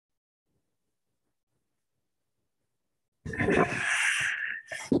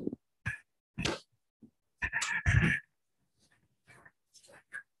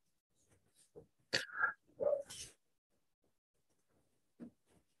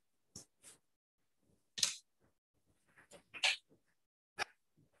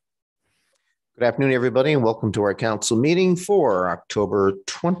Good afternoon, everybody, and welcome to our council meeting for October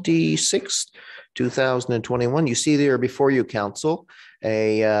 26th, 2021. You see there before you, council,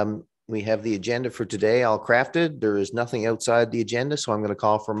 we have the agenda for today all crafted. There is nothing outside the agenda, so I'm going to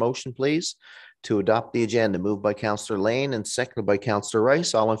call for a motion, please, to adopt the agenda. Moved by Councillor Lane and seconded by Councillor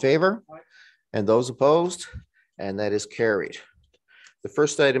Rice. All in favor? Aye. And those opposed? And that is carried. The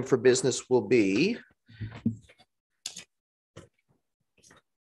first item for business will be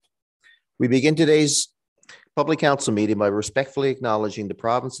we begin today's public council meeting by respectfully acknowledging the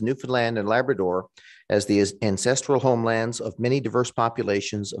province of Newfoundland and Labrador as the ancestral homelands of many diverse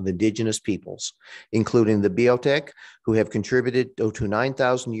populations of Indigenous peoples, including the Beothuk, who have contributed to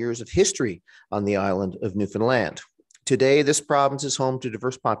 9,000 years of history on the island of Newfoundland. Today, this province is home to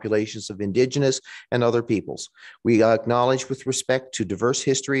diverse populations of Indigenous and other peoples. We acknowledge with respect to diverse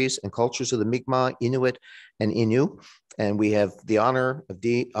histories and cultures of the Mi'kmaq, Inuit, and Innu, and we have the honor of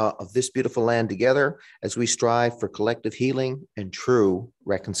this beautiful land together as we strive for collective healing and true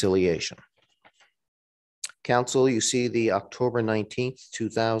reconciliation. Council, you see the October 19th,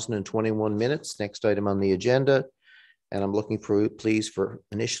 2021 minutes. Next item on the agenda, and I'm looking for, please, for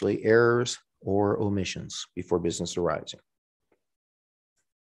initially errors or omissions before business arising.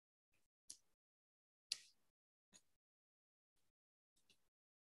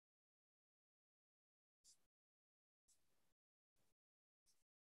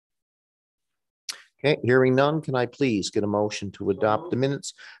 Okay, hearing none, can I please get a motion to adopt the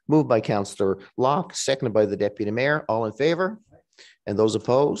minutes? Moved by Councillor Locke, seconded by the Deputy Mayor. All in favor? And those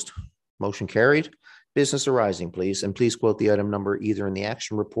opposed? Motion carried. Business arising, please. And please quote the item number either in the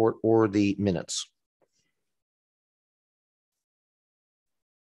action report or the minutes.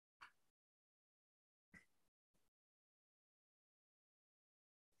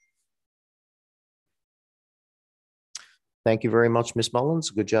 Thank you very much, Ms. Mullins.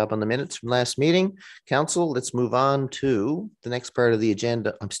 Good job on the minutes from last meeting. Council, let's move on to the next part of the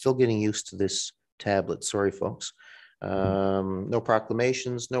agenda. I'm still getting used to this tablet. Sorry, folks. No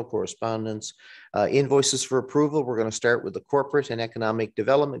proclamations, no correspondence. Invoices for approval. We're going to start with the Corporate and Economic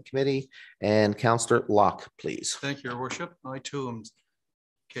Development Committee. And Councillor Locke, please. Thank you, Your Worship. I too am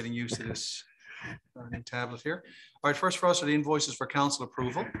getting used to this new tablet here. All right, first for us are the invoices for council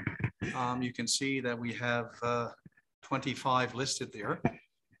approval. You can see that we have 25 listed there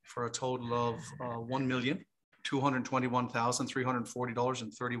for a total of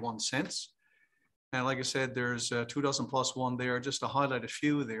 $1,221,340.31. And like I said, there's 2 dozen plus one there. Just to highlight a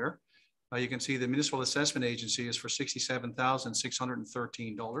few there, you can see the Municipal Assessment Agency is for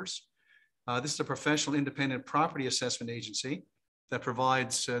 $67,613. This is a professional independent property assessment agency that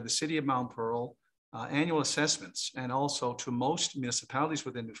provides the City of Mount Pearl annual assessments, and also to most municipalities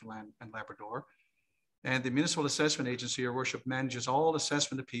within Newfoundland and Labrador. And the Municipal Assessment Agency, Your Worship, manages all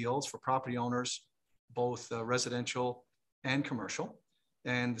assessment appeals for property owners, both residential and commercial.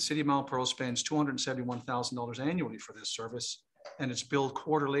 And the City of Mount Pearl spends $271,000 annually for this service, and it's billed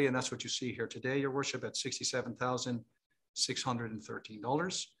quarterly, and that's what you see here today, Your Worship, at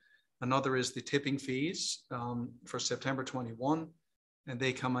 $67,613. Another is the tipping fees for September 21, and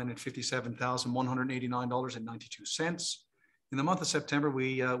they come in at $57,189.92. In the month of September,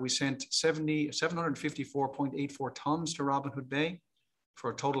 we sent 754.84 tons to Robin Hood Bay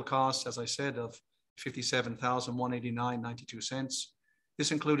for a total cost, as I said, of $57,189.92.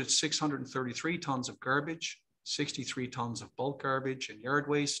 This included 633 tons of garbage, 63 tons of bulk garbage and yard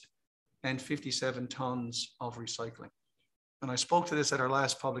waste, and 57 tons of recycling. And I spoke to this at our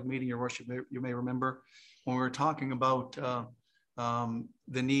last public meeting, Your Worship, you may remember, when we were talking about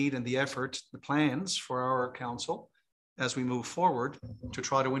the need and the effort, the plans for our council as we move forward to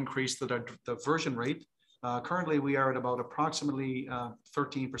try to increase the diversion rate. Currently, we are at about approximately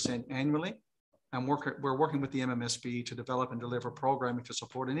 13% annually, and we're working with the MMSB to develop and deliver programming to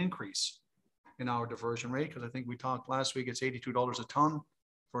support an increase in our diversion rate, because I think we talked last week, it's $82 a ton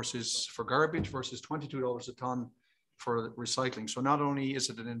versus for garbage versus $22 a ton for recycling. So not only is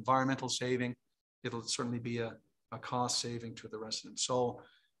it an environmental saving, it'll certainly be a cost saving to the residents. So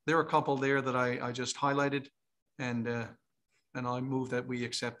there are a couple there that I just highlighted, and I move that we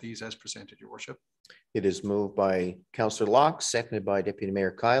accept these as presented, Your Worship. It is moved by Councillor Locke, seconded by Deputy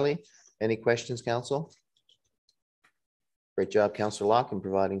Mayor Kiley. Any questions, Council? Great job, Councillor Locke, in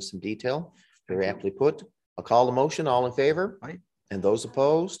providing some detail. Very aptly put. I'll call the motion. All in favor? Aye. And those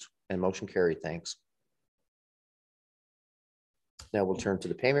opposed? And motion carried. Thanks. Now we'll turn to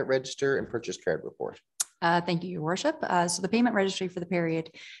the payment register and purchase card report. Thank you, Your Worship. So the payment registry for the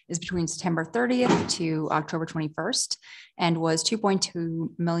period is between September 30th to October 21st and was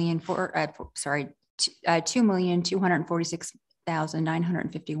 $2.2 million for, $2,246,000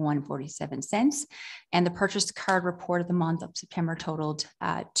 $200,951.47. And the purchase card report of the month of September totaled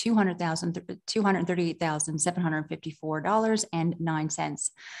 $200,754.09.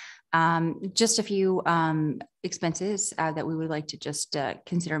 Just a few expenses that we would like to just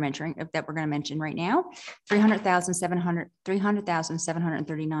consider mentioning that we're going to mention right now.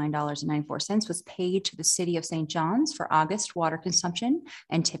 $300,739.94 was paid to the City of St. John's for August water consumption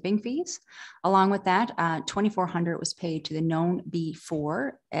and tipping fees. Along with that, $2,400 was paid to the Known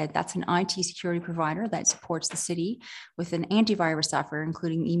B4. That's an IT security provider that supports the city with an antivirus software,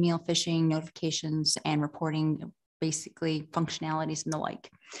 including email phishing, notifications, and reporting, basically functionalities and the like.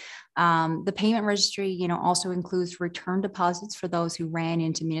 The payment registry, also includes return deposits for those who ran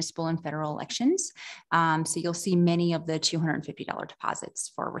into municipal and federal elections. So you'll see many of the $250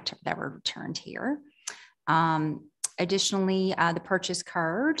 deposits that were returned here. Additionally, the purchase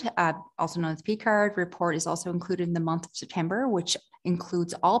card, also known as P card report, is also included in the month of September, which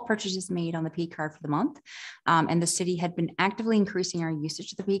includes all purchases made on the P card for the month. And the city had been actively increasing our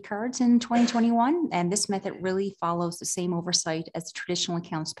usage of the P cards in 2021. And this method really follows the same oversight as the traditional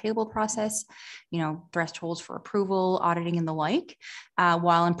accounts payable process, thresholds for approval, auditing, and the like,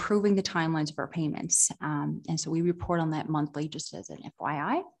 while improving the timelines of our payments. And so we report on that monthly, just as an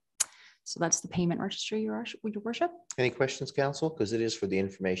FYI. So that's the payment registry, Your Worship. Any questions, council? Because it is for the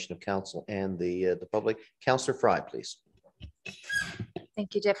information of council and the public. Councillor Fry, please.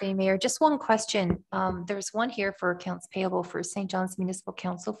 Thank you, Deputy Mayor. Just one question. There's one here for accounts payable for St. John's Municipal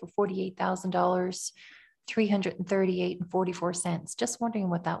Council for $48,000, $338.44. Just wondering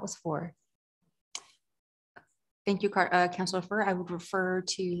what that was for. Thank you, Councillor Fur. I would refer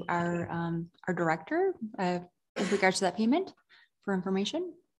to our director with regards to that payment for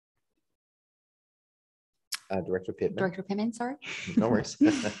information. Director Pittman. Director Pittman, sorry. No worries.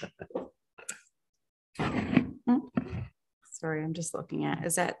 Sorry, I'm just looking at,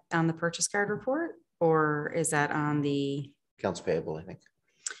 is that on the purchase card report or is that on the Accounts payable, I think.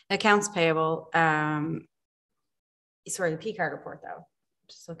 accounts payable? Sorry, the P card report though.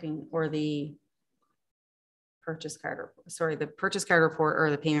 Just looking, or the purchase card report. Sorry, the purchase card report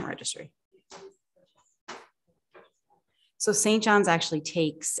or the payment registry. So St. John's actually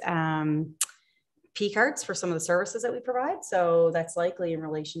takes P cards for some of the services that we provide. So that's likely in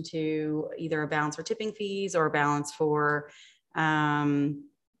relation to either a balance for tipping fees or a balance for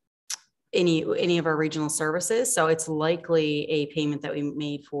any of our regional services. So it's likely a payment that we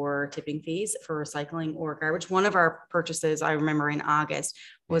made for tipping fees for recycling or garbage. One of our purchases, I remember in August,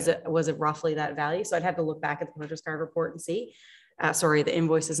 was it roughly that value. So I'd have to look back at the purchase card report and see. The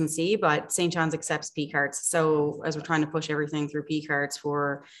invoices and see, but St. John's accepts P cards. So as we're trying to push everything through P cards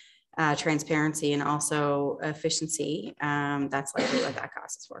for transparency and also efficiency, that's likely what that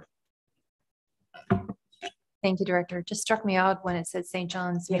cost is for. Thank you, Director. Just struck me odd when it said St.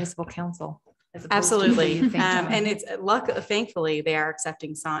 John's Municipal Council. Absolutely. And it's thankfully they are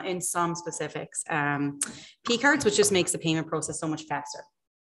accepting some in some specifics P cards, which just makes the payment process so much faster.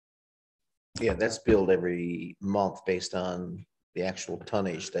 Yeah, that's billed every month based on the actual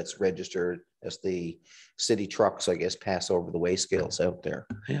tonnage that's registered as the city trucks, I guess, pass over the weigh scales out there.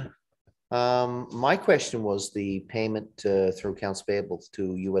 Yeah. My question was the payment through accounts payable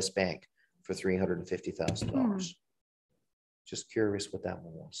to US Bank for $350,000. Just curious what that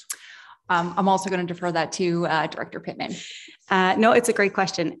one was. I'm also going to defer that to Director Pittman. No, it's a great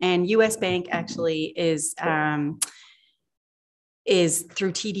question. And US Bank actually is through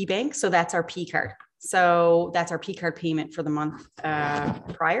TD Bank. So that's our P card. So that's our P card payment for the month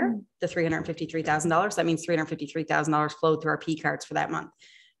prior, the $353,000. That means $353,000 flowed through our P cards for that month.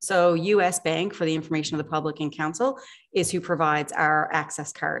 So US Bank, for the information of the public and council, is who provides our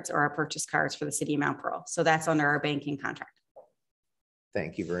access cards or our purchase cards for the city of Mount Pearl. So that's under our banking contract.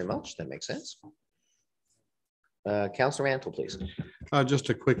 Thank you very much. That makes sense. Councillor Mantle, please.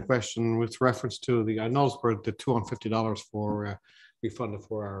 Just a quick question with reference to I noticed where the $250 for refunded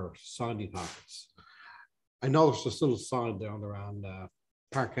for our sign deposits. I noticed there's still a sign down around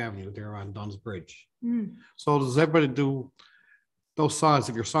Park Avenue there around Dunn's Bridge. So does everybody do those signs?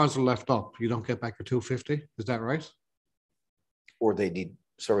 If your signs are left up, you don't get back your $250. Is that right? Or they need,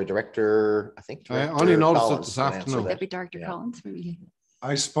 sorry, Director, I think. I only noticed it this afternoon. That'd be Director Collins. Maybe.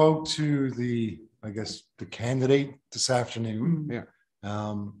 I spoke to the candidate this afternoon.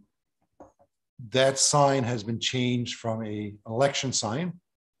 Yeah. That sign has been changed from an election sign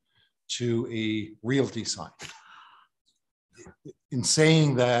to a realty sign. In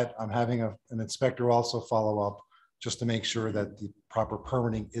saying that, I'm having an inspector also follow up just to make sure that the proper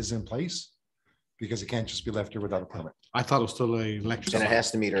permitting is in place, because it can't just be left here without a permit. I thought it was still an election. And it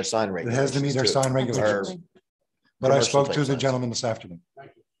has to meet our sign regulations. It has to meet our sign regulations. But I commercial spoke type to the signs. gentleman this afternoon.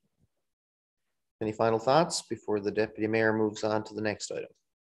 Any final thoughts before the deputy mayor moves on to the next item?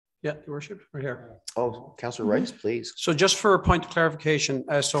 Yeah, Your Worship, right here. Oh, Councillor Rice, please. So just for a point of clarification,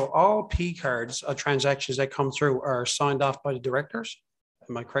 so all P cards, transactions that come through are signed off by the directors.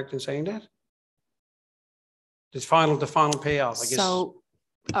 Am I correct in saying that? The final payoff, I guess. So.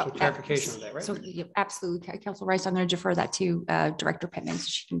 Clarification of that, right? So yeah, absolutely, Council Rice, I'm going to defer that to Director Pittman, so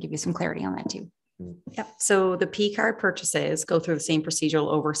she can give you some clarity on that too. Yep. So the P card purchases go through the same procedural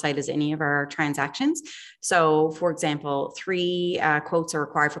oversight as any of our transactions. So for example, 3 quotes are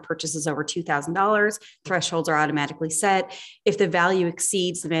required for purchases over $2,000. Thresholds are automatically set. If the value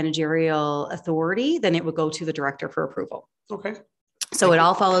exceeds the managerial authority, then it would go to the director for approval. Okay. So it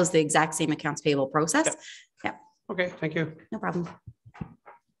all follows the exact same accounts payable process. Yep. Yeah. Okay, thank you. No problem.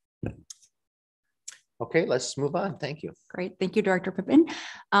 Okay, let's move on. Thank you. Great. Thank you, Director Pippin.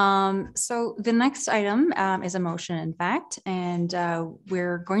 So the next item is a motion, in fact, and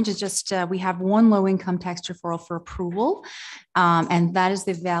we're going to just, we have one low income tax deferral for approval. And that is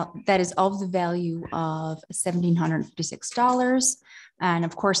of the value of $1,756. And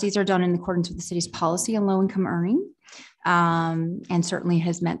of course, these are done in accordance with the city's policy on low income earning, and certainly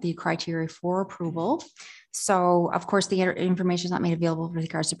has met the criteria for approval. So of course, the information is not made available with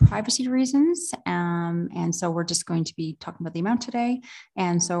regards to privacy reasons. And so we're just going to be talking about the amount today.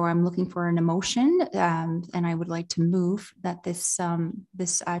 And so I'm looking for an emotion, and I would like to move that this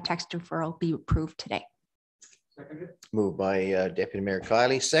tax deferral be approved today. Moved by Deputy Mayor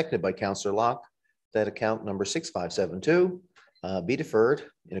Kiley, seconded by Councillor Locke, that account number 6572 be deferred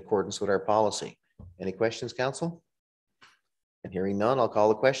in accordance with our policy. Any questions, council? And hearing none, I'll call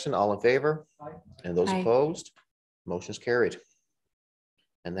the question. All in favor? Aye. And those Aye. opposed? Motion's carried.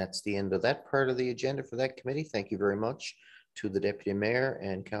 And that's the end of that part of the agenda for that committee. Thank you very much to the Deputy Mayor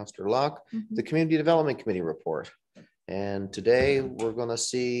and Councillor Locke. The Community Development Committee report. And today we're going to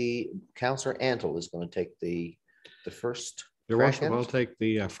see Councillor Antle is going to take the first. Your Worship, I'll take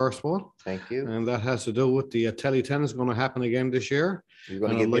the first one. Thank you. And that has to do with the Telly 10 is going to happen again this year. You're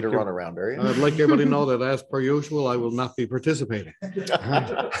going to And give me I'd the like run around, are you? I'd like everybody to know that as per usual, I will not be participating.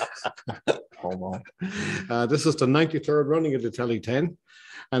 Hold on. This is the 93rd running of the Telly 10,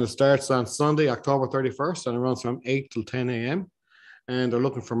 and it starts on Sunday, October 31st, and it runs from 8 till 10 a.m. And they're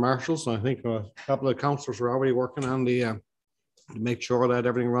looking for marshals. So I think a couple of councillors are already working on the to make sure that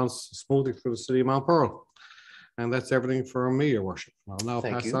everything runs smoothly for the city of Mount Pearl. And that's everything for me, Your Worship. I'll now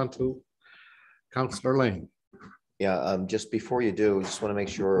Thank pass you. on to Councillor Lane. Yeah, just before you do, just want to make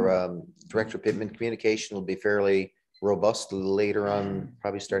sure Director Pittman, communication will be fairly robust later on,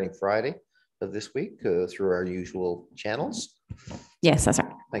 probably starting Friday of this week through our usual channels. Yes, that's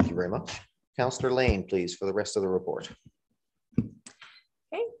right. Thank you very much. Councillor Lane, please, for the rest of the report.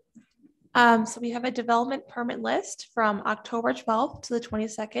 So we have a development permit list from October 12th to the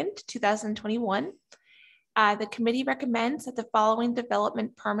 22nd, 2021. The committee recommends that the following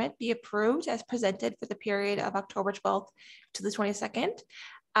development permit be approved as presented for the period of October 12th to the 22nd.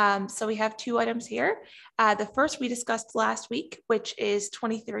 So we have 2 items here. The first we discussed last week, which is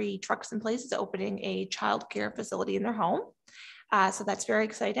 23 Trucks and Places opening a childcare facility in their home. So that's very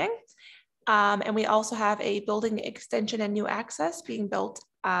exciting. And we also have a building extension and new access being built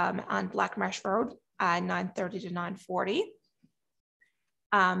on Black Marsh Road, 930 to 940.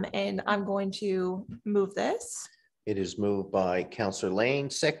 And I'm going to move this. It is moved by Councillor Lane,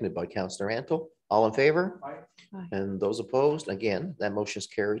 seconded by Councillor Antle. All in favor? Aye. And those opposed? Again, that motion is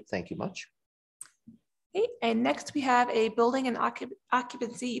carried. Thank you much. Okay, and next we have a building and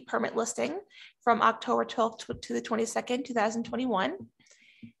occupancy permit listing from October 12th to the 22nd, 2021.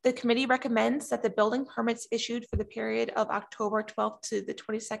 The committee recommends that the building permits issued for the period of October 12th to the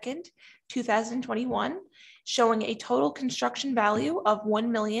 22nd, 2021, showing a total construction value of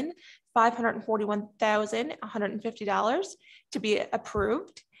 $1,541,150 to be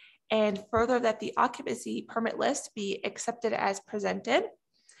approved, and further that the occupancy permit list be accepted as presented.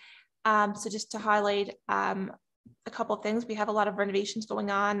 So just to highlight a couple of things, we have a lot of renovations going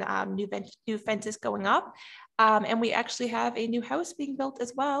on, new fences going up, and we actually have a new house being built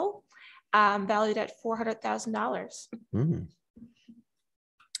as well, valued at $400,000.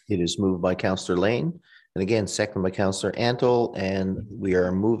 It is moved by Councillor Lane, and again, seconded by Councillor Antle, and we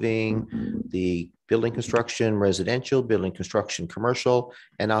are moving the building construction residential, building construction commercial,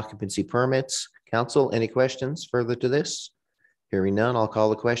 and occupancy permits. Council, any questions further to this? Hearing none, I'll call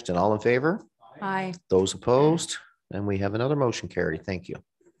the question. All in favor? Aye. Those opposed? And we have another motion carried. Thank you.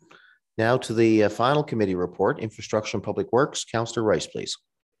 Now to the final committee report, Infrastructure and Public Works. Councillor Rice, please.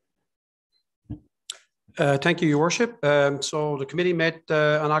 Thank you, Your Worship. So the committee met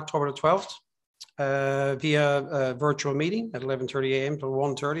on October the 12th. via a virtual meeting at 11:30 a.m. to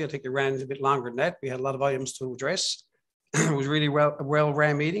 1:30. I think it ran a bit longer than that. We had a lot of items to address. It was really a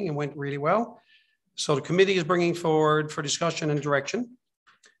well-ran meeting and went really well. So the committee is bringing forward for discussion and direction.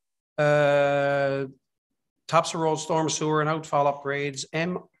 Tops of road storm sewer and outfall upgrades,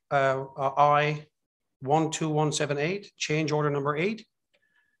 MI 12178, change order number 8.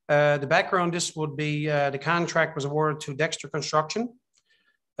 The background, this would be the contract was awarded to Dexter Construction,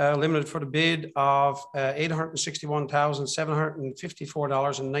 limited for the bid of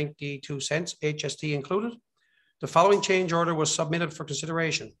 $861,754.92, HST included. The following change order was submitted for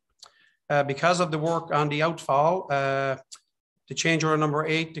consideration. Because of the work on the outfall, the change order number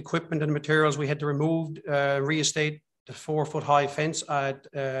 8, the equipment and materials, we had to remove, reinstate the 4-foot high fence at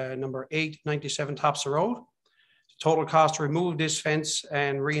number 897 Tops of Road. The total cost to remove this fence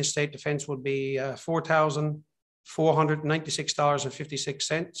and reinstate the fence would be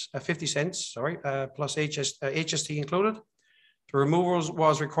 $496.50, plus HST included. The removal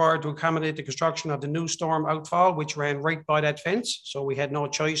was required to accommodate the construction of the new storm outfall, which ran right by that fence. So we had no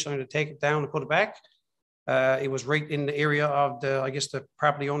choice on to take it down and put it back. It was right in the area of the, I guess, the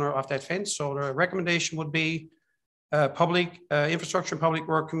property owner of that fence. So the recommendation would be Infrastructure and Public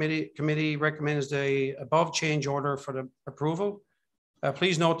Work Committee recommends the above change order for the approval.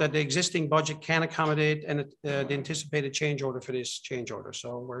 Please note that the existing budget can accommodate and the anticipated change order for this change order.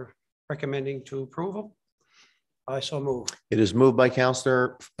 So we're recommending to approval. I so move. It is moved by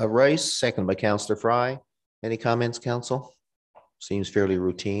Councillor Rice, second by Councillor Fry. Any comments, council? Seems fairly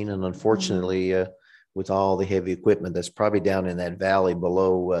routine, and unfortunately, with all the heavy equipment that's probably down in that valley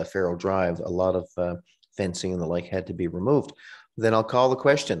below Farrell Drive, a lot of fencing and the like had to be removed. Then I'll call the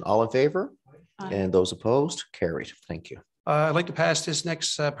question. All in favor? Aye. And those opposed? Carried. Thank you. I'd like to pass this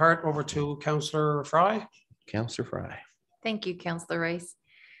next part over to Councillor Fry. Councillor Fry. Thank you, Councillor Rice.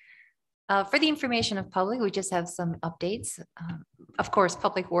 For the information of public, we just have some updates. Of course,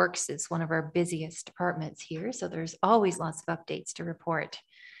 Public Works is one of our busiest departments here, so there's always lots of updates to report.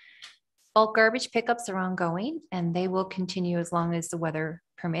 Bulk garbage pickups are ongoing and they will continue as long as the weather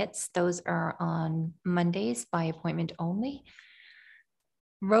permits. Those are on Mondays by appointment only.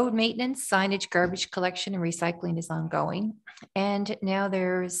 Road maintenance, signage, garbage collection, and recycling is ongoing. And now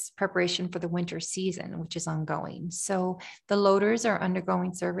there's preparation for the winter season, which is ongoing. So the loaders are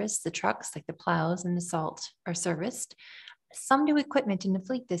undergoing service. The trucks, like the plows and the salt, are serviced. Some new equipment in the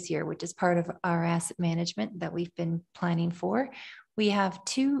fleet this year, which is part of our asset management that we've been planning for. We have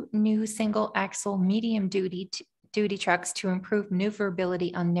 2 new single axle medium duty trucks to improve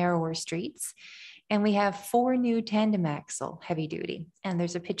maneuverability on narrower streets. And we have 4 new tandem axle heavy duty. And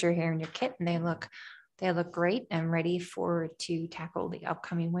there's a picture here in your kit, and they look great and ready to tackle the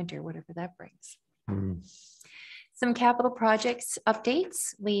upcoming winter, whatever that brings. Some capital projects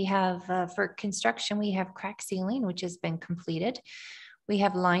updates. We have for construction, we have crack sealing, which has been completed. We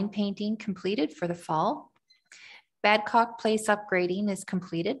have line painting completed for the fall. Badcock Place upgrading is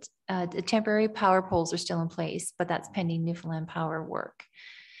completed. The temporary power poles are still in place, but that's pending Newfoundland Power work.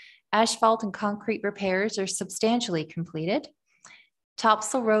 Asphalt and concrete repairs are substantially completed.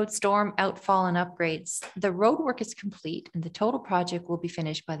 Topsail Road storm outfall and upgrades. The road work is complete and the total project will be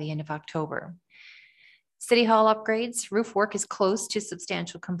finished by the end of October. City Hall upgrades, roof work is close to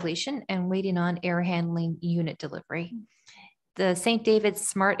substantial completion and waiting on air handling unit delivery. The St. David's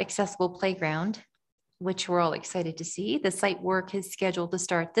Smart Accessible Playground, which we're all excited to see. The site work is scheduled to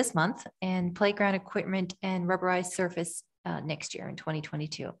start this month and playground equipment and rubberized surface next year in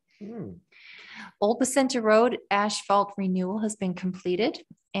 2022. Old Placenta Road asphalt renewal has been completed,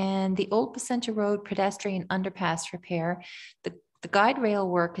 and the Old Placenta Road pedestrian underpass repair, the guide rail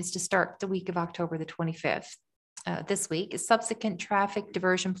work is to start the week of October the 25th. This week, a subsequent traffic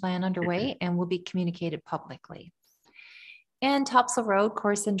diversion plan underway and will be communicated publicly. And Topsail Road,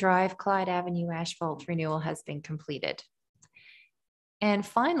 Corson Drive, Clyde Avenue asphalt renewal has been completed. And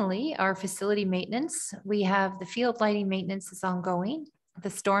finally, our facility maintenance, we have the field lighting maintenance is ongoing. The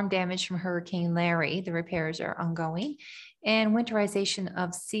storm damage from Hurricane Larry, the repairs are ongoing, and winterization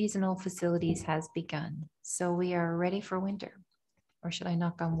of seasonal facilities has begun. So we are ready for winter, or should I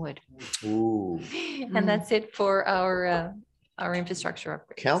knock on wood? Ooh. And that's it for our infrastructure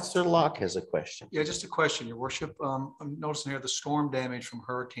upgrades. Councillor Locke has a question. Yeah, just a question, Your Worship. I'm noticing here the storm damage from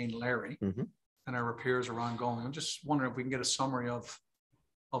Hurricane Larry and our repairs are ongoing. I'm just wondering if we can get a summary of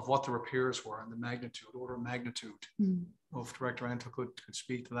what the repairs were and the magnitude, order of magnitude. If Director Antle could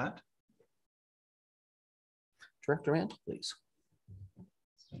speak to that. Director Antle, please.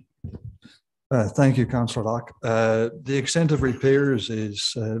 Thank you, Councillor Locke. The extent of repairs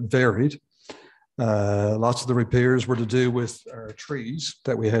is varied. Lots of the repairs were to do with our trees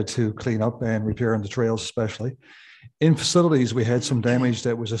that we had to clean up and repair on the trails especially. In facilities, we had some damage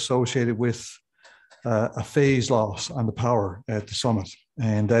that was associated with a phase loss on the power at the summit.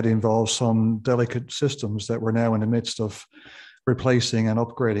 And that involves some delicate systems that we're now in the midst of replacing and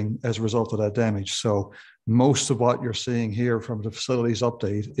upgrading as a result of that damage. So most of what you're seeing here from the facilities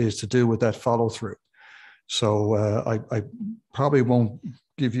update is to do with that follow through. So I probably won't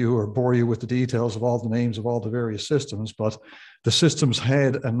give you or bore you with the details of all the names of all the various systems, but the systems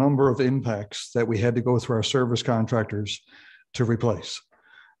had a number of impacts that we had to go through our service contractors to replace.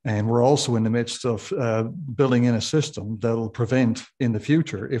 And we're also in the midst of building in a system that'll prevent in the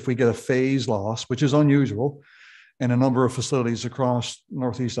future, if we get a phase loss, which is unusual, and a number of facilities across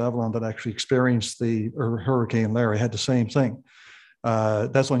Northeast Avalon that actually experienced the Hurricane Larry had the same thing.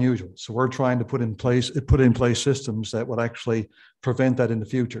 That's unusual. So we're trying to put in place systems that would actually prevent that in the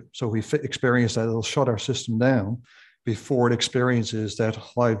future. So if we experience that, it'll shut our system down before it experiences that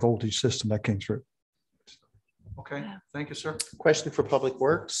high voltage system that came through. Okay, thank you, sir. Question for Public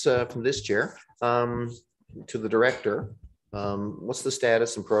Works from this chair to the director. What's the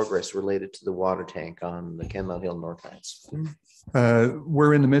status and progress related to the water tank on the Kenmount Hill North Heights?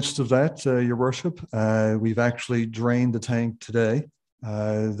 We're in the midst of that, Your Worship. We've actually drained the tank today.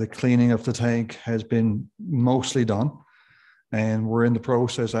 The cleaning of the tank has been mostly done. And we're in the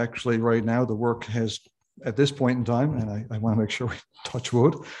process actually right now. The work has, at this point in time, and I want to make sure we touch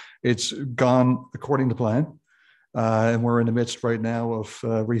wood, it's gone according to plan. And we're in the midst right now of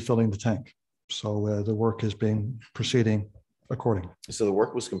refilling the tank. So the work has been proceeding accordingly. So the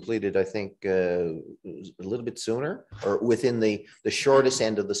work was completed, I think, a little bit sooner or within the shortest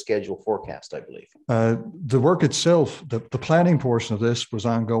end of the schedule forecast, I believe. The work itself, the planning portion of this was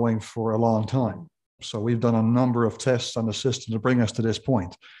ongoing for a long time. So we've done a number of tests on the system to bring us to this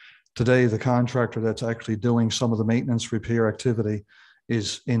point. Today, the contractor that's actually doing some of the maintenance repair activity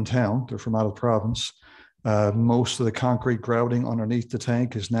is in town. They're from out of province. Most of the concrete grouting underneath the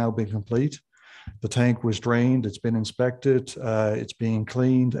tank has now been complete. The tank was drained, it's been inspected, it's being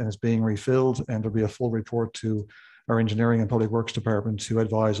cleaned and it's being refilled, and there'll be a full report to our engineering and public works department to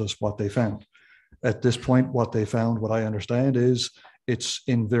advise us what they found. At this point, what they found, what I understand is it's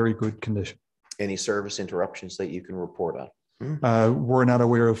in very good condition. Any service interruptions that you can report on? We're not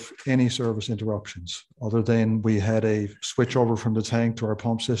aware of any service interruptions other than we had a switch over from the tank to our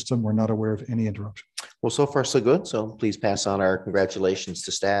pump system. We're not aware of any interruption. Well, so far so good. So please pass on our congratulations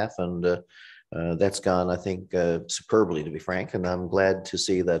to staff, and that's gone, I think, superbly, to be frank. And I'm glad to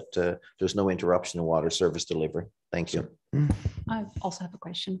see that there's no interruption in water service delivery. Thank you. I also have a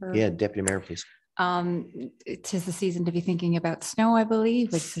question for. Yeah, Deputy Mayor, please. Tis the season to be thinking about snow, I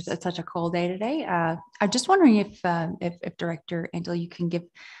believe. It's such a cold day today. I'm just wondering if Director Endel, you can give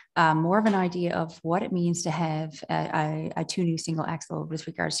more of an idea of what it means to have a two new single axle with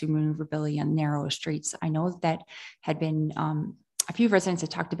regards to maneuverability on narrow streets. I know that had been a few residents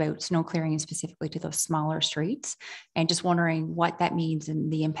had talked about snow clearing and specifically to those smaller streets, and just wondering what that means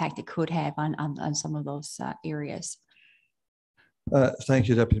and the impact it could have on some of those areas. Thank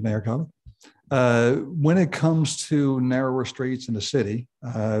you, Deputy Mayor Colley. When it comes to narrower streets in the city,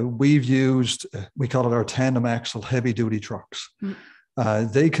 we've used, we call it our tandem axle heavy duty trucks.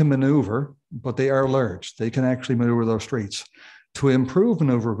 They can maneuver, but they are large. They can actually maneuver those streets. To improve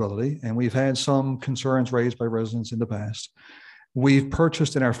maneuverability, and we've had some concerns raised by residents in the past, we've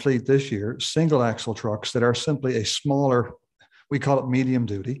purchased in our fleet this year single axle trucks that are simply a smaller, we call it medium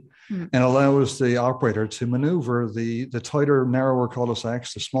duty, and allows the operator to maneuver the tighter, narrower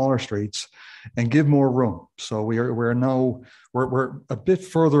cul-de-sacs, the smaller streets, and give more room. So we're a bit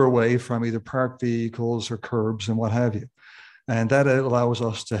further away from either parked vehicles or curbs and what have you. And that allows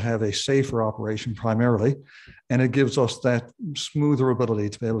us to have a safer operation primarily, and it gives us that smoother ability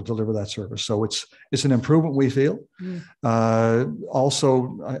to be able to deliver that service. So it's an improvement, we feel.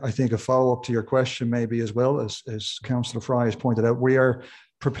 Also, I think a follow-up to your question maybe as well, as Councillor Fry has pointed out, we are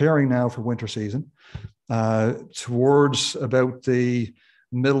preparing now for winter season. Towards about the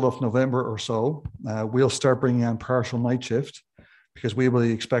middle of November or so, we'll start bringing on partial night shift, because we will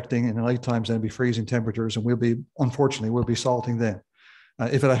be expecting in the night times then be freezing temperatures, and unfortunately, we'll be salting then.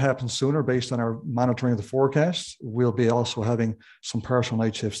 If it happens sooner, based on our monitoring of the forecast, we'll be also having some partial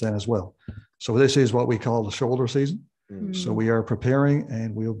night shifts then as well. So this is what we call the shoulder season. So we are preparing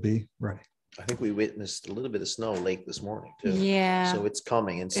and we'll be ready. I think we witnessed a little bit of snow late this morning too. Yeah. So it's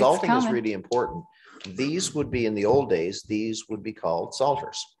coming, and salting is really important. These would be, in the old days, these would be called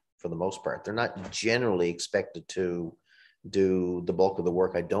salters for the most part. They're not generally expected to do the bulk of the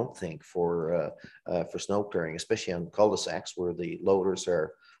work, I don't think, for snow clearing, especially on cul-de-sacs where the loaders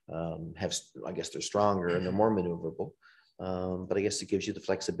are I guess they're stronger and they're more maneuverable. But I guess it gives you the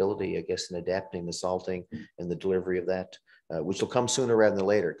flexibility, I guess, in adapting the salting and the delivery of that, which will come sooner rather than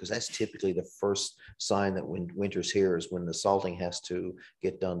later, because that's typically the first sign that when winter's here is when the salting has to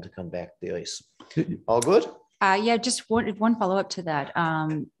get done to come back to the ice. All good? Yeah, just one follow-up to that.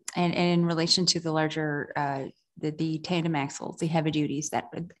 And in relation to the larger, the tandem axles, the heavy duties,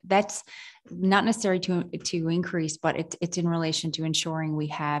 that's not necessary to increase, but it's in relation to ensuring we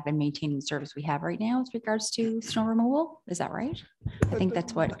have and maintaining the service we have right now with regards to snow removal. Is that right? I think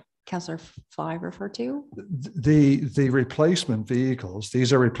that's what Councillor Fly referred to. The replacement vehicles,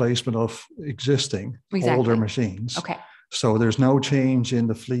 these are replacement of existing older machines. Okay. So there's no change in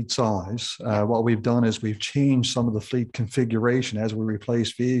the fleet size. What we've done is we've changed some of the fleet configuration as we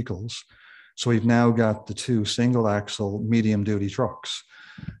replace vehicles. So we've now got the 2 single axle medium duty trucks.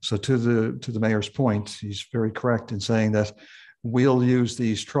 So to the mayor's point, he's very correct in saying that we'll use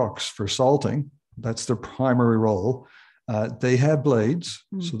these trucks for salting. That's their primary role. They have blades.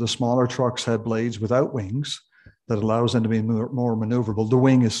 So the smaller trucks have blades without wings that allows them to be more maneuverable. The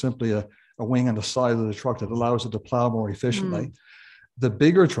wing is simply a wing on the side of the truck that allows it to plow more efficiently. The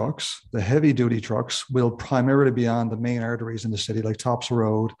bigger trucks, the heavy duty trucks, will primarily be on the main arteries in the city, like Topsa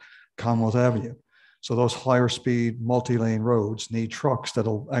Road, Commonwealth Avenue. So those higher speed multi-lane roads need trucks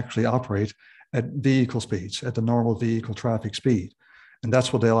that'll actually operate at vehicle speeds, at the normal vehicle traffic speed. And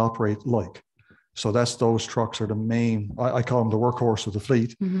that's what they'll operate like. So those trucks are the main, I call them the workhorse of the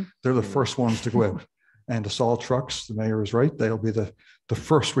fleet. They're the first ones to go out. And the salt trucks, the mayor is right, they'll be the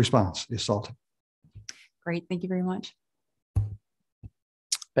first response is salting. Great, thank you very much.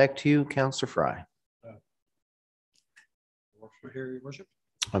 Back to you, Councillor Fry. Your worship.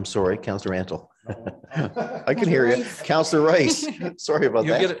 I'm sorry, Councillor Antle. I can hear you. Councillor Rice. Sorry about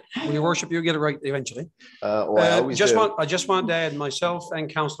that. Get it, your worship, you'll get it right eventually. I just want to add, myself and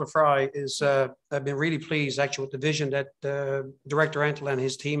Councillor Fry I've been really pleased actually with the vision that Director Antle and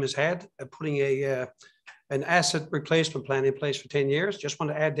his team has had, putting an asset replacement plan in place for 10 years. Just want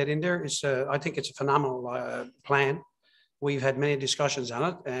to add that in there. I think it's a phenomenal plan. We've had many discussions on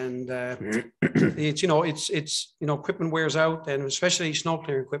it, and it's equipment wears out, and especially snow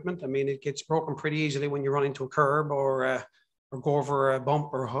clearing equipment. I mean, it gets broken pretty easily when you run into a curb or go over a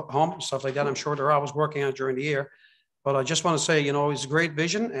bump or hump, stuff like that. I'm sure they're always working on it during the year. But I just want to say, it's a great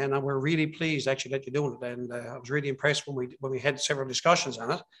vision, and we're really pleased actually that you're doing it. And I was really impressed when we had several discussions on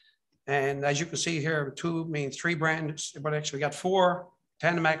it. And as you can see here, 3 brand, but actually we got 4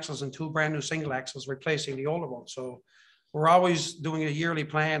 tandem axles and 2 brand new single axles replacing the older ones. So we're always doing a yearly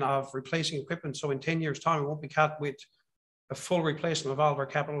plan of replacing equipment. So in 10 years time, we won't be caught with a full replacement of all of our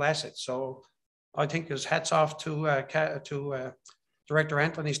capital assets. So I think there's hats off to Director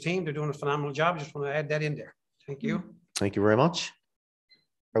Antle and his team. They're doing a phenomenal job. Just want to add that in there. Thank you. Thank you very much.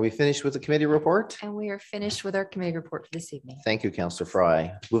 Are we finished with the committee report? And we are finished with our committee report for this evening. Thank you, Councillor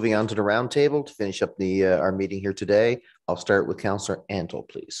Fry. Moving on to the roundtable to finish up our meeting here today. I'll start with Councillor Antle,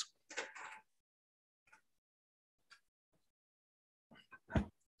 please.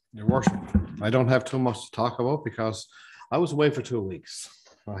 Your worship, I don't have too much to talk about because I was away for 2 weeks.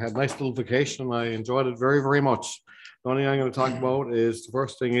 I had a nice little vacation. I enjoyed it very, very much. The only thing I'm going to talk about is the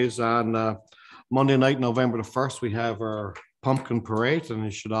first thing is on Monday night, November the 1st, we have our pumpkin parade, and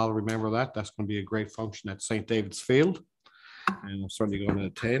you should all remember that. That's going to be a great function at St. David's Field, and I'm certainly going to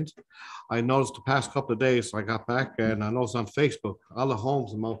attend. I noticed the past couple of days I got back, and I noticed on Facebook all the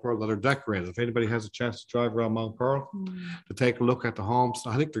homes in Mount Pearl that are decorated. If anybody has a chance to drive around Mount Pearl to take a look at the homes,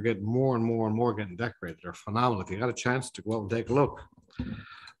 I think they're getting more and more and more getting decorated. They're phenomenal. If you got a chance to go out and take a look.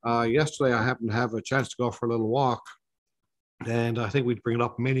 Yesterday I happened to have a chance to go for a little walk, and I think we'd bring it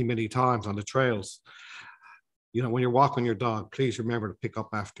up many, many times on the trails. When you're walking your dog, please remember to pick up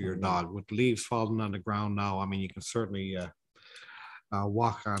after your dog. With leaves falling on the ground now, I mean, you can certainly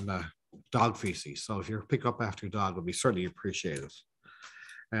walk on the dog feces. So if you pick up after your dog, it'll be certainly appreciated.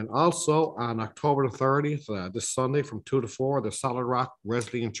 And also on October the 30th, this Sunday from 2 to 4, the Solid Rock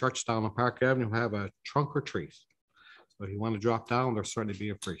Wesleyan Church down on Park Avenue have a trunk or treat. So if you want to drop down, they'll certainly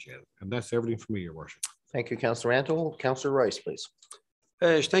be appreciated. And that's everything for me, Your Worship. Thank you, Councillor Antle. Councillor Rice, please.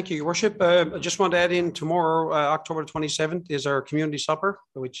 Thank you, Your Worship. I just want to add in tomorrow, October 27th, is our community supper,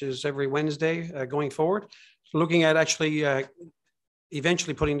 which is every Wednesday going forward. Looking at actually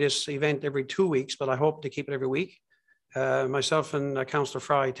eventually putting this event every 2 weeks, but I hope to keep it every week. Myself and Councillor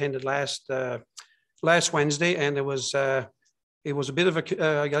Fry attended last Wednesday, and it was a bit of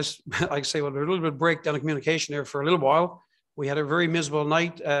a, I guess, I'd say, a little bit of breakdown of communication there for a little while. We had a very miserable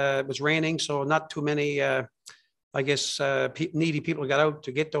night. It was raining, so not too many, I guess, needy people got out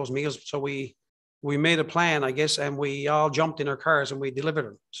to get those meals. So we we made a plan, I guess, and we all jumped in our cars and we delivered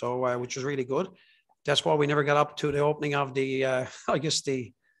them. So, which was really good. That's why we never got up to the opening of the, I guess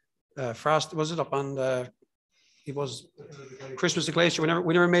the Frost, was it up on the, it was Christmas the Glacier.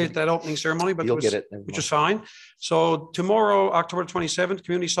 We never made it to that opening ceremony, but You'll it was, get it. Never which mind. was fine. So tomorrow, October 27th,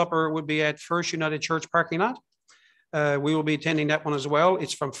 community supper would be at First United Church parking lot. We will be attending that one as well.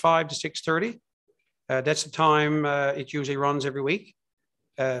 It's from 5 to 6:30. That's the time it usually runs every week.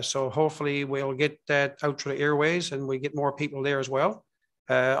 So hopefully we'll get that out to the airways and we get more people there as well.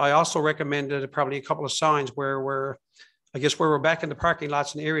 I also recommended probably a couple of signs where we're back in the parking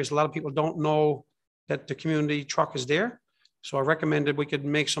lots and areas. A lot of people don't know that the community truck is there. So I recommended we could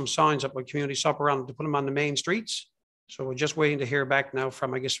make some signs up with community supper around to put them on the main streets. So we're just waiting to hear back now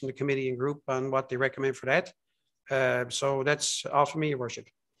from, I guess, from the committee and group on what they recommend for that. So that's all for me, Your Worship.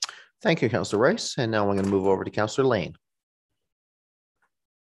 Thank you, Councillor Rice. And now I'm going to move over to Councillor Lane.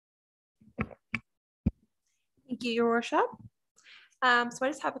 Thank you, Your Worship. So I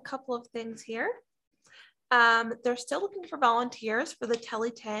just have a couple of things here. They're still looking for volunteers for the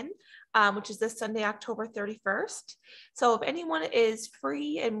Telly 10, which is this Sunday, October 31st. So if anyone is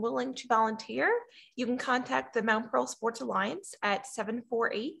free and willing to volunteer, you can contact the Mount Pearl Sports Alliance at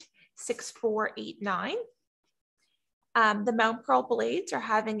 748-6489. The Mount Pearl Blades are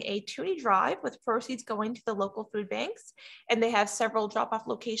having a toonie drive with proceeds going to the local food banks, and they have several drop-off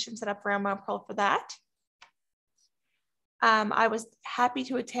locations set up around Mount Pearl for that. I was happy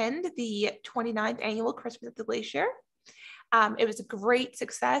to attend the 29th annual Christmas at the Glacier. It was a great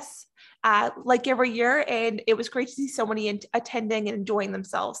success, like every year, and it was great to see so many attending and enjoying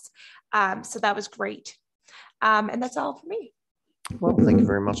themselves. So that was great. And that's all for me. Well, thank you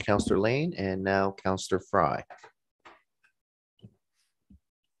very much, Councillor Lane. And now Councillor Fry.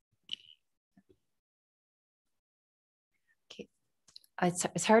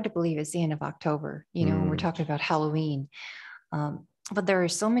 It's hard to believe it's the end of October, when we're talking about Halloween. But there are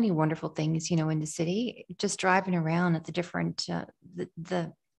so many wonderful things, in the city, just driving around at the different,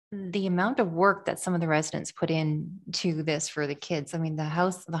 the amount of work that some of the residents put into this for the kids. I mean, the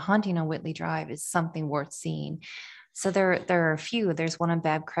haunting on Whitley Drive is something worth seeing. So there are a few. There's one on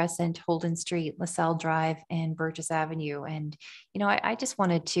Babb Crescent, Holden Street, LaSalle Drive, and Burgess Avenue. And, I just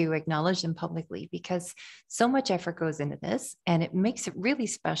wanted to acknowledge them publicly because so much effort goes into this and it makes it really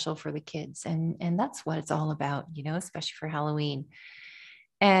special for the kids. And that's what it's all about, especially for Halloween.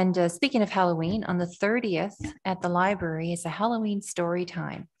 And speaking of Halloween, on the 30th at the library is a Halloween story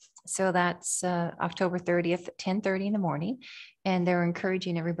time. So that's October 30th at 10:30 in the morning. And they're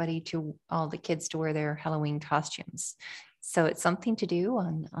encouraging all the kids to wear their Halloween costumes. So it's something to do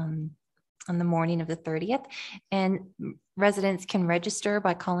on the morning of the 30th. And residents can register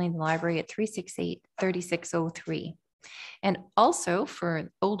by calling the library at 368-3603. And also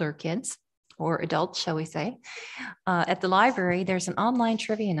for older kids, or adults, shall we say, at the library, there's an online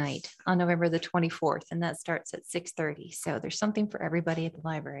trivia night on November the 24th, and that starts at 6:30. So there's something for everybody at the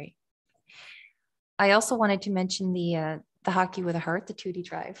library. I also wanted to mention the Hockey with a Heart, the Tootie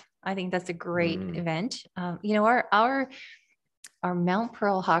Drive. I think that's a great event. Our Mount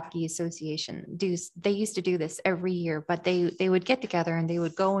Pearl Hockey Association, they used to do this every year, but they would get together and they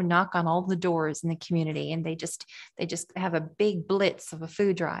would go and knock on all the doors in the community, and they just have a big blitz of a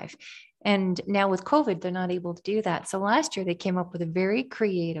food drive. And now with COVID, they're not able to do that. So last year they came up with a very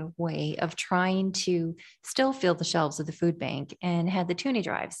creative way of trying to still fill the shelves of the food bank and had the toonie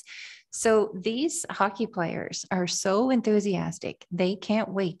drives. So these hockey players are so enthusiastic. They can't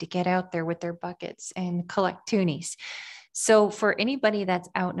wait to get out there with their buckets and collect toonies. So for anybody that's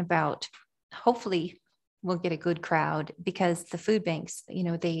out and about, hopefully we'll get a good crowd because the food banks,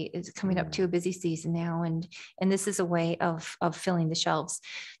 it's coming up to a busy season now. And this is a way of filling the shelves.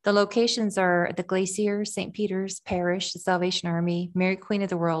 The locations are the Glacier, St. Peter's Parish, the Salvation Army, Mary Queen of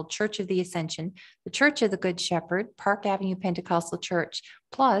the World, Church of the Ascension, the Church of the Good Shepherd, Park Avenue Pentecostal Church,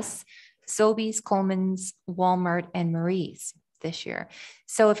 plus Sobeys, Coleman's, Walmart, and Marie's this year.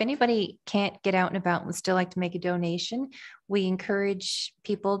 So if anybody can't get out and about and would still like to make a donation, we encourage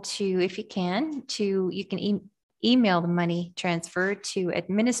people to, if you can, you can email the money transfer to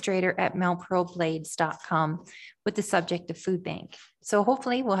administrator@mountpearlblades.com with the subject of food bank. So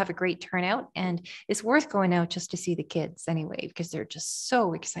hopefully we'll have a great turnout, and it's worth going out just to see the kids anyway, because they're just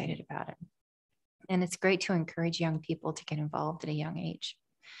so excited about it. And it's great to encourage young people to get involved at a young age.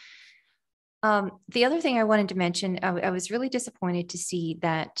 The other thing I wanted to mention, I was really disappointed to see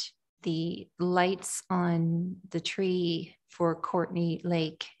that the lights on the tree for Courtney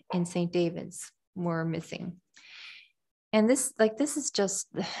Lake in St. David's were missing. And this is just,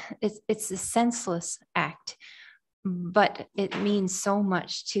 it's a senseless act. but it means so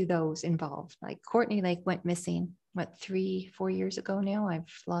much to those involved. Like Courtney Lake went missing, what, 3-4 years ago now?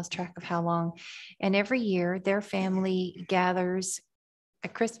 I've lost track of how long. And every year their family gathers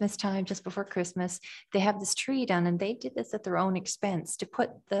at Christmas time, just before Christmas. They have this tree done, and they did this at their own expense to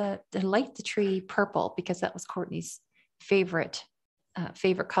put light the tree purple, because that was Courtney's favorite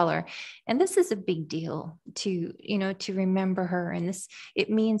color. And this is a big deal to, to remember her. And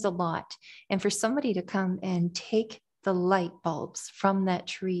it means a lot. And for somebody to come and take the light bulbs from that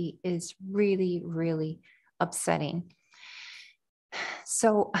tree is really, really upsetting.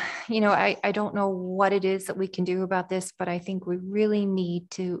 So, I don't know what it is that we can do about this, but I think we really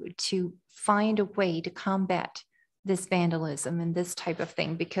need to find a way to combat this vandalism and this type of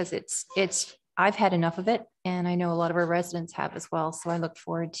thing, because I've had enough of it, and I know a lot of our residents have as well. So I look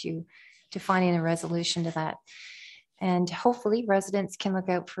forward to finding a resolution to that. And hopefully residents can look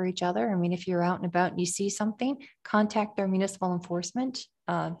out for each other. I mean, if you're out and about and you see something, contact their municipal enforcement,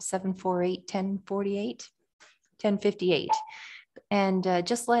 748-1048. And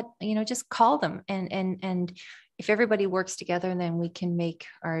just call them. And if everybody works together, then we can make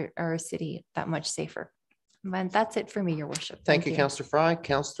our city that much safer. And that's it for me, Your Worship. Thank you, Councillor Fry.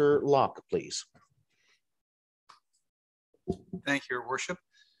 Councillor Locke, please. Thank you, Your Worship.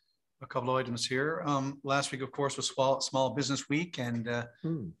 A couple of items here. Last week, of course, was Small Business Week, and I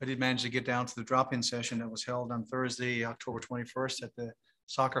did manage to get down to the drop-in session that was held on Thursday, October 21st at the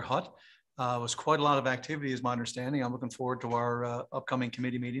Soccer Hut. It was quite a lot of activity, is my understanding. I'm looking forward to our upcoming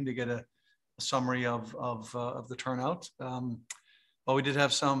committee meeting to get a summary of the turnout. But we did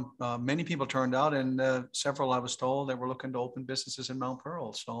have many people turned out, and several, I was told, that were looking to open businesses in Mount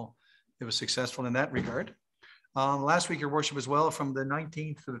Pearl. So it was successful in that regard. Last week, Your Worship, as well, from the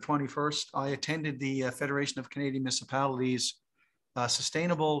 19th to the 21st, I attended the Federation of Canadian Municipalities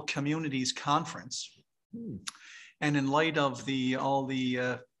Sustainable Communities Conference. And in light of all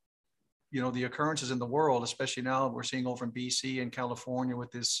the occurrences in the world, especially now we're seeing over in BC and California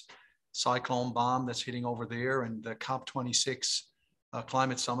with this cyclone bomb that's hitting over there, and the COP26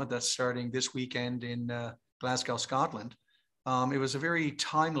 climate summit that's starting this weekend in Glasgow, Scotland. It was a very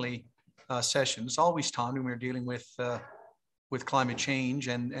timely session. It's always timely when we're dealing with climate change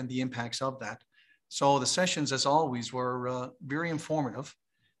and the impacts of that. So the sessions, as always, were very informative,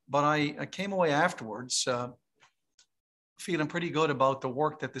 but I came away afterwards feeling pretty good about the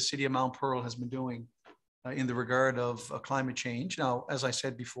work that the city of Mount Pearl has been doing in the regard of climate change. Now, as I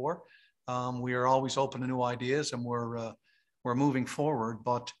said before, we are always open to new ideas, and we're moving forward.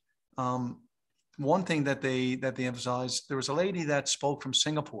 But one thing that they emphasized, there was a lady that spoke from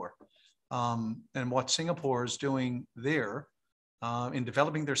Singapore, and what Singapore is doing there in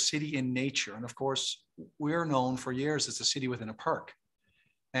developing their city in nature. And of course, we're known for years as a city within a park.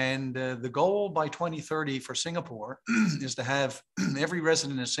 And the goal by 2030 for Singapore is to have every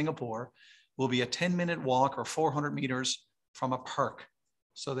resident in Singapore will be a 10-minute walk or 400 meters from a park.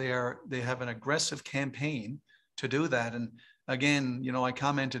 So they have an aggressive campaign to do that. And again, I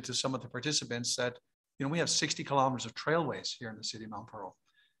commented to some of the participants that, we have 60 kilometers of trailways here in the city of Mount Pearl.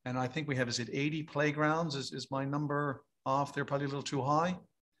 And I think we have, is it 80 playgrounds? Is my number off? They're probably a little too high.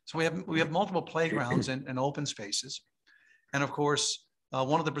 So we have multiple playgrounds and open spaces. And of course,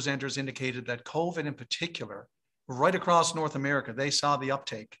 one of the presenters indicated that COVID in particular, right across North America, they saw the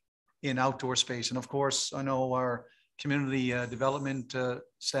uptake in outdoor space. And of course, I know our community development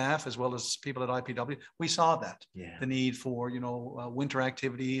staff, as well as people at IPW, we saw that, the need for, winter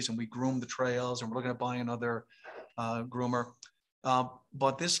activities, and we groomed the trails, and we're looking at buying another groomer.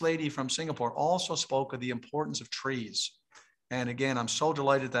 But this lady from Singapore also spoke of the importance of trees. And again, I'm so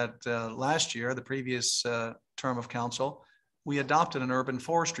delighted that last year, the previous term of council, we adopted an urban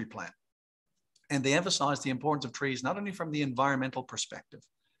forestry plan. And they emphasized the importance of trees, not only from the environmental perspective,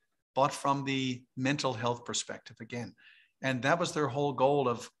 but from the mental health perspective again. And that was their whole goal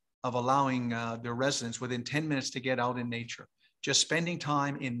of allowing their residents within 10 minutes to get out in nature, just spending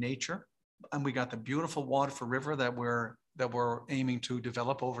time in nature. And we got the beautiful Waterford River that we're aiming to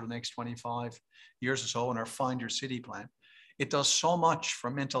develop over the next 25 years or so in our Find Your City plan. It does so much for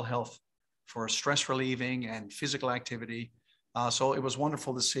mental health, for stress relieving and physical activity. So it was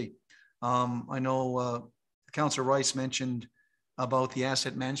wonderful to see. I know Councillor Rice mentioned about the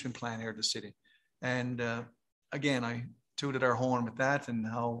asset management plan here at the city. And again, I tooted our horn with that, and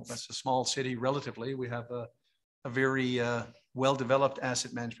how that's a small city relatively. We have a very well-developed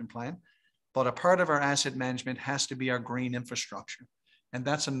asset management plan. But a part of our asset management has to be our green infrastructure. And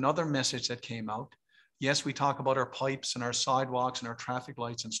that's another message that came out. Yes, we talk about our pipes and our sidewalks and our traffic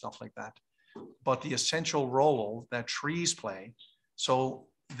lights and stuff like that, but the essential role that trees play, so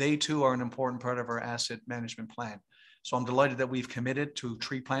they too are an important part of our asset management plan. So I'm delighted that we've committed to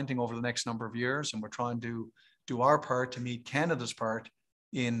tree planting over the next number of years, and we're trying to do our part to meet Canada's part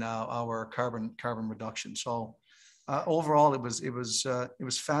in our carbon reduction. So overall, it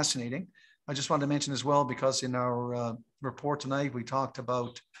was fascinating. I just wanted to mention as well, because in our report tonight, we talked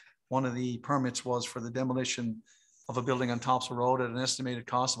about one of the permits was for the demolition of a building on Topsail Road at an estimated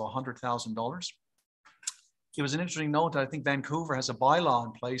cost of $100,000. It was an interesting note that I think Vancouver has a bylaw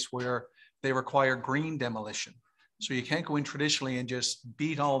in place where they require green demolition. So you can't go in traditionally and just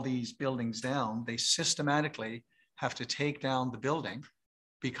beat all these buildings down. They systematically have to take down the building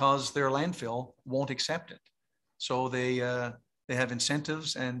because their landfill won't accept it. So they have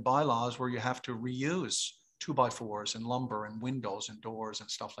incentives and bylaws where you have to reuse 2x4s and lumber and windows and doors and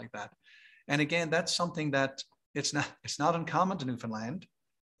stuff like that. And again, that's something that it's not uncommon to Newfoundland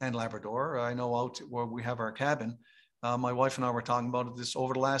and Labrador. I know out where we have our cabin, my wife and I were talking about this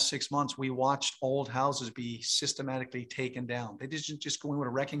over the last 6 months. We watched old houses be systematically taken down. They didn't just go in with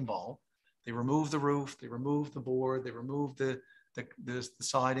a wrecking ball. They removed the roof, they removed the board, they removed the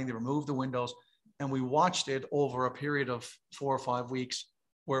siding, they removed the windows. And we watched it over a period of 4 or 5 weeks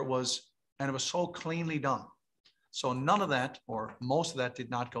where it was so cleanly done. So none of that, or most of that, did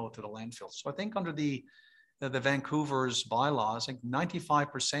not go to the landfill. So I think under the Vancouver's bylaws, I think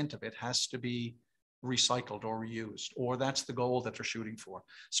 95% of it has to be recycled or reused, or that's the goal that they're shooting for.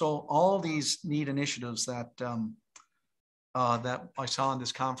 So all these neat initiatives that I saw in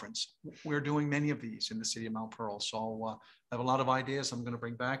this conference, we're doing many of these in the city of Mount Pearl. So I have a lot of ideas I'm going to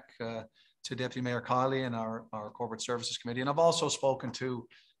bring back to Deputy Mayor Kiley and our Corporate Services Committee. And I've also spoken to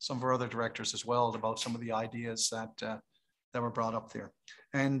some of our other directors as well about some of the ideas that were brought up there.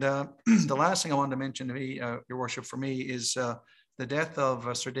 And the last thing I wanted to mention to me, Your Worship, for me is the death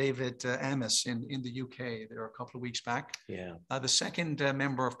of Sir David Amis in the UK. There a couple of weeks back. Yeah. The second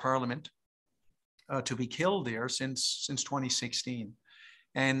member of Parliament to be killed there since 2016.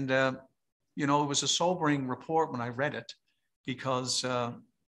 And, you know, it was a sobering report when I read it because,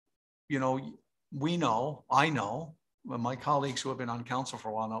 you know, I know, my colleagues who have been on council for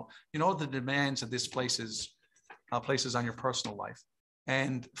a while know, you know, the demands that this places on your personal life.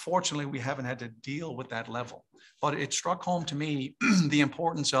 And fortunately, we haven't had to deal with that level. But it struck home to me the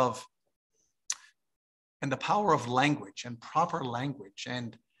importance of and the power of language and proper language.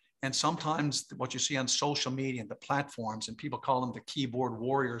 And sometimes what you see on social media and the platforms, and people call them the keyboard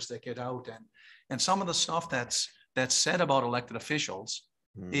warriors that get out, and some of the stuff that's said about elected officials,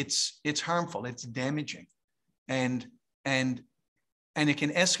 it's harmful, it's damaging, and it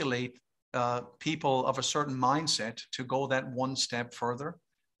can escalate people of a certain mindset to go that one step further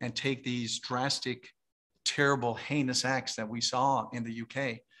and take these drastic, terrible, heinous acts that we saw in the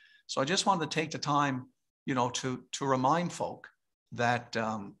UK. So I just wanted to take the time, you know, to remind folk that,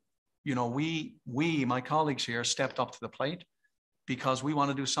 you know, we, my colleagues here, stepped up to the plate because we want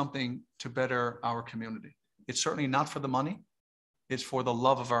to do something to better our community. It's certainly not for the money. It's for the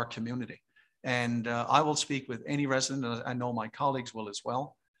love of our community. And I will speak with any resident, and I know my colleagues will as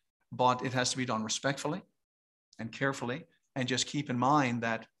well, but it has to be done respectfully and carefully, and just keep in mind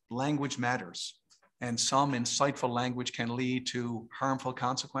that language matters, and some insightful language can lead to harmful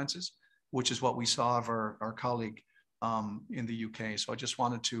consequences, which is what we saw of our colleague in the UK. So I just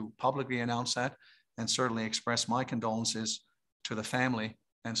wanted to publicly announce that, and certainly express my condolences to the family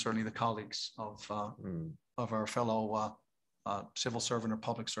and certainly the colleagues of our fellow civil servant or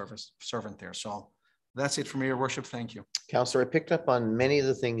public servant there. So that's it for me, Your Worship. Thank you. Councillor, I picked up on many of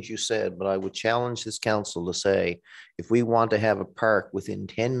the things you said, but I would challenge this council to say, if we want to have a park within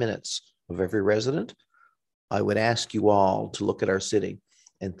 10 minutes of every resident, I would ask you all to look at our city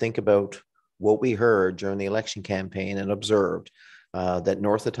and think about what we heard during the election campaign and observed that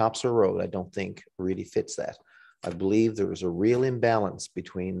north of Topsail Road, I don't think really fits that. I believe there is a real imbalance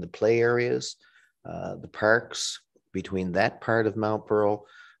between the play areas, the parks, between that part of Mount Pearl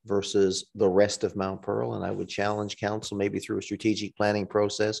versus the rest of Mount Pearl. And I would challenge council, maybe through a strategic planning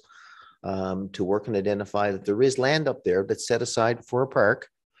process, to work and identify that there is land up there that's set aside for a park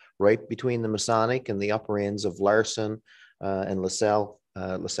right between the Masonic and the upper ends of Larson and LaSalle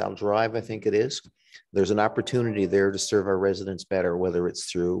Drive, I think it is. There's an opportunity there to serve our residents better, whether it's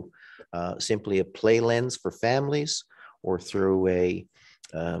through simply a play lens for families or through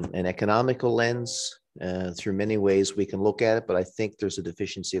an economical lens. Through many ways we can look at it, but I think there's a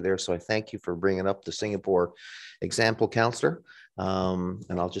deficiency there. So I thank you for bringing up the Singapore example, Councillor.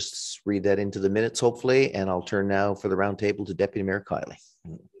 And I'll just read that into the minutes, hopefully. And I'll turn now for the roundtable to Deputy Mayor Kiley.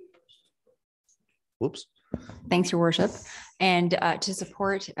 Whoops. Thanks, Your Worship. And to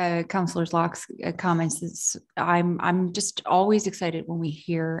support Councillor Locke's comments, I'm just always excited when we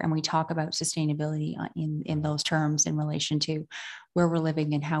hear and we talk about sustainability in those terms in relation to where we're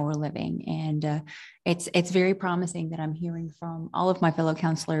living and how we're living. And it's very promising that I'm hearing from all of my fellow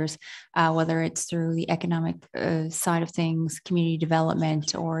councillors, whether it's through the economic side of things, community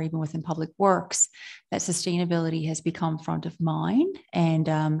development, or even within public works, that sustainability has become front of mind.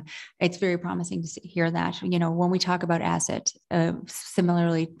 And it's very promising to hear that. You know, when we talk about asset,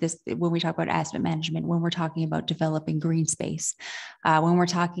 similarly, when we talk about asset management, when we're talking about developing green space, when we're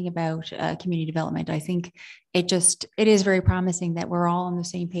talking about community development, I think it is very promising that we're all on the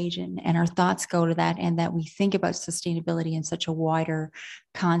same page and our thoughts go to that, and that we think about sustainability in such a wider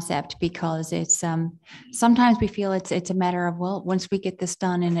concept, because it's sometimes we feel it's a matter of, well, once we get this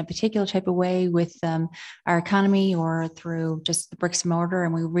done in a particular type of way with our economy or through just the bricks and mortar,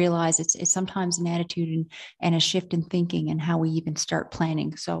 and we realize it's sometimes an attitude and a shift in thinking and how we even start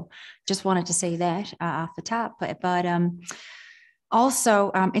planning. So just wanted to say that off the top, but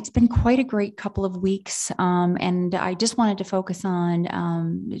also, it's been quite a great couple of weeks, and I just wanted to focus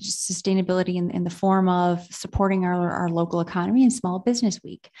on just sustainability in the form of supporting our local economy and Small Business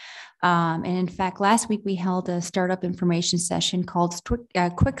Week. And in fact, last week we held a startup information session called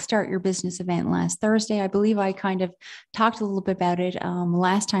Quick Start Your Business event last Thursday. I believe I kind of talked a little bit about it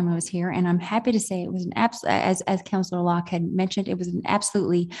last time I was here, and I'm happy to say it was as Councillor Locke had mentioned, it was an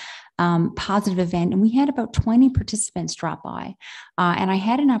absolutely positive event, and we had about 20 participants drop by, and I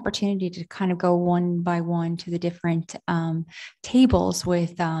had an opportunity to kind of go one by one to the different tables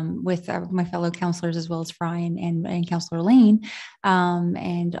with my fellow councillors, as well as Fry and Councillor Lane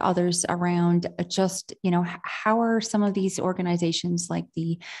and others around just, you know, how are some of these organizations like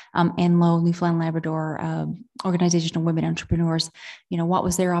the NLO, Newfoundland Labrador Organization of Women Entrepreneurs, you know, what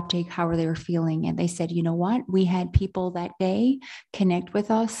was their uptake, how are they feeling? And they said, you know what, we had people that day connect with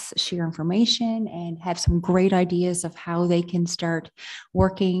us, share information, and have some great ideas of how they can start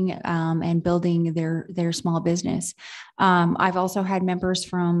working and building their small business. I've also had members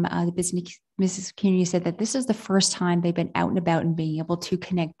from the business community said that this is the first time they've been out and about and being able to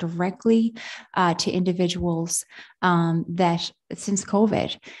connect directly to individuals that since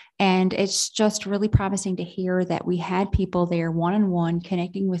COVID. And it's just really promising to hear that we had people there one-on-one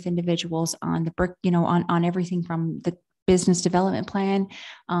connecting with individuals on the brick, you know, on everything from the business development plan,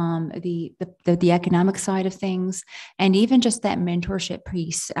 the economic side of things, and even just that mentorship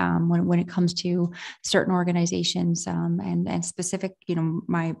piece when it comes to certain organizations and specific, you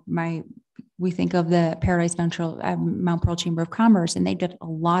know, we think of the Paradise Mount Pearl Chamber of Commerce, and they did a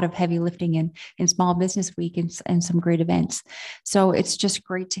lot of heavy lifting in Small Business Week and some great events. So it's just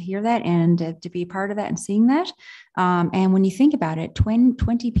great to hear that and to be part of that and seeing that. And when you think about it,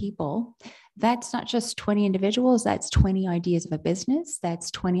 20 people, that's not just 20 individuals, that's 20 ideas of a business.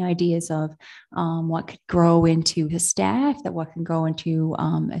 That's 20 ideas of what could grow into his staff, that what can go into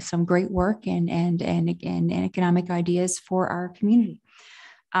some great work and economic ideas for our community.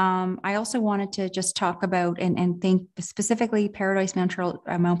 I also wanted to just talk about and thank specifically Paradise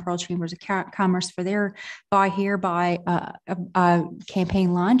Mount Pearl Chambers of Commerce for their Buy Here Buy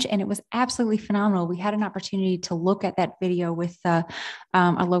campaign launch, and it was absolutely phenomenal. We had an opportunity to look at that video with a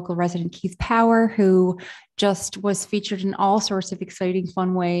local resident, Keith Power, who just was featured in all sorts of exciting,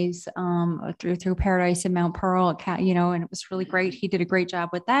 fun ways through Paradise and Mount Pearl, you know, and it was really great. He did a great job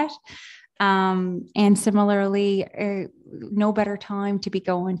with that. And similarly, no better time to be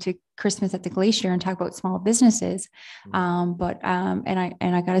going to Christmas at the Glacier and talk about small businesses. And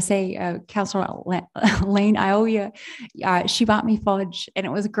I got to say, Councillor Lane, I owe you. She bought me fudge, and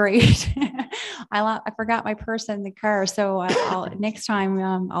it was great. I forgot my purse in the car, so next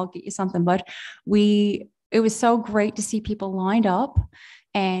time I'll get you something. But it was so great to see people lined up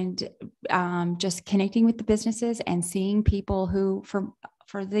and just connecting with the businesses and seeing people who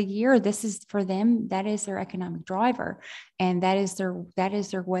for the year, this is for them, that is their economic driver. And that is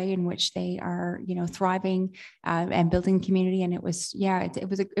their way in which they are, you know, thriving and building community. And it was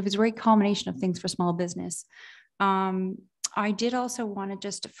a great combination of things for small business. I did also want to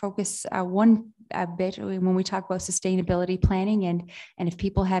just focus a bit when we talk about sustainability planning and if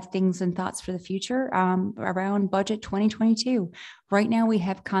people have things and thoughts for the future around budget 2022. Right now we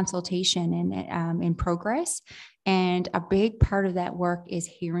have consultation in progress. And a big part of that work is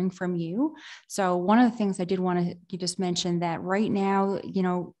hearing from you. So one of the things I did want to just mention that right now, you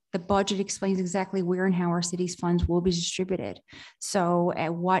know, the budget explains exactly where and how our city's funds will be distributed. So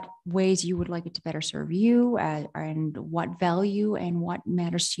what ways you would like it to better serve you and what value and what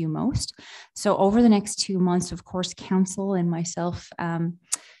matters to you most. So over the next 2 months, of course, council and myself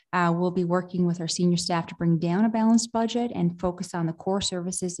We'll be working with our senior staff to bring down a balanced budget and focus on the core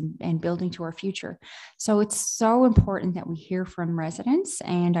services and building to our future. So it's so important that we hear from residents.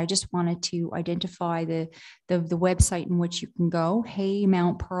 And I just wanted to identify the website in which you can go,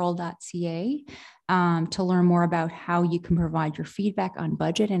 heymountpearl.ca. To learn more about how you can provide your feedback on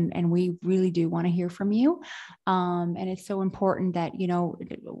budget. And we really do want to hear from you. And it's so important that, you know,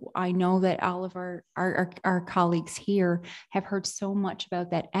 I know that all of our colleagues here have heard so much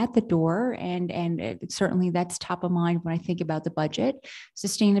about that at the door. And certainly that's top of mind when I think about the budget.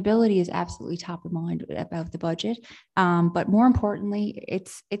 Sustainability is absolutely top of mind about the budget. But more importantly,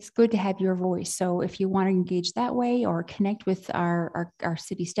 it's good to have your voice. So if you want to engage that way or connect with our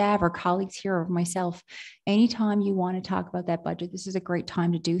city staff or colleagues here or myself, anytime you want to talk about that budget, this is a great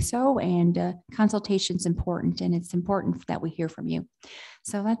time to do so. And consultation is important, and it's important that we hear from you.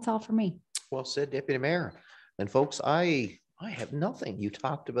 So that's all for me. Well said, Deputy Mayor. And folks, I have nothing. You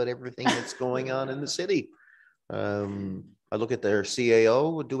talked about everything that's going on in the city. I look at their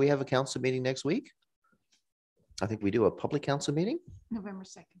CAO. Do we have a council meeting next week? I think we do a public council meeting. November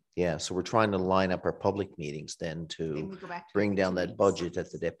 2nd. Yeah, so we're trying to line up our public meetings then to bring down that budget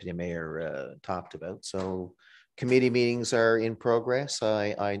that the deputy mayor talked about. So committee meetings are in progress.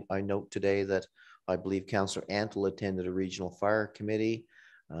 I note today that I believe Councillor Antle attended a regional fire committee.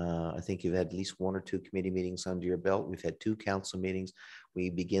 I think you've had at least 1 or 2 committee meetings under your belt. We've had 2 council meetings. We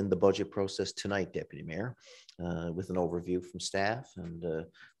begin the budget process tonight, Deputy Mayor, with an overview from staff, and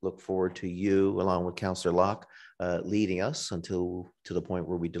look forward to you, along with Councillor Locke, leading us to the point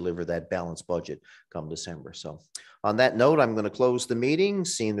where we deliver that balanced budget come December. So on that note, I'm going to close the meeting,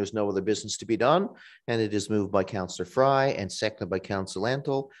 seeing there's no other business to be done, and it is moved by Councillor Fry and seconded by Councillor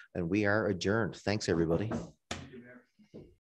Antle, and we are adjourned. Thanks, everybody.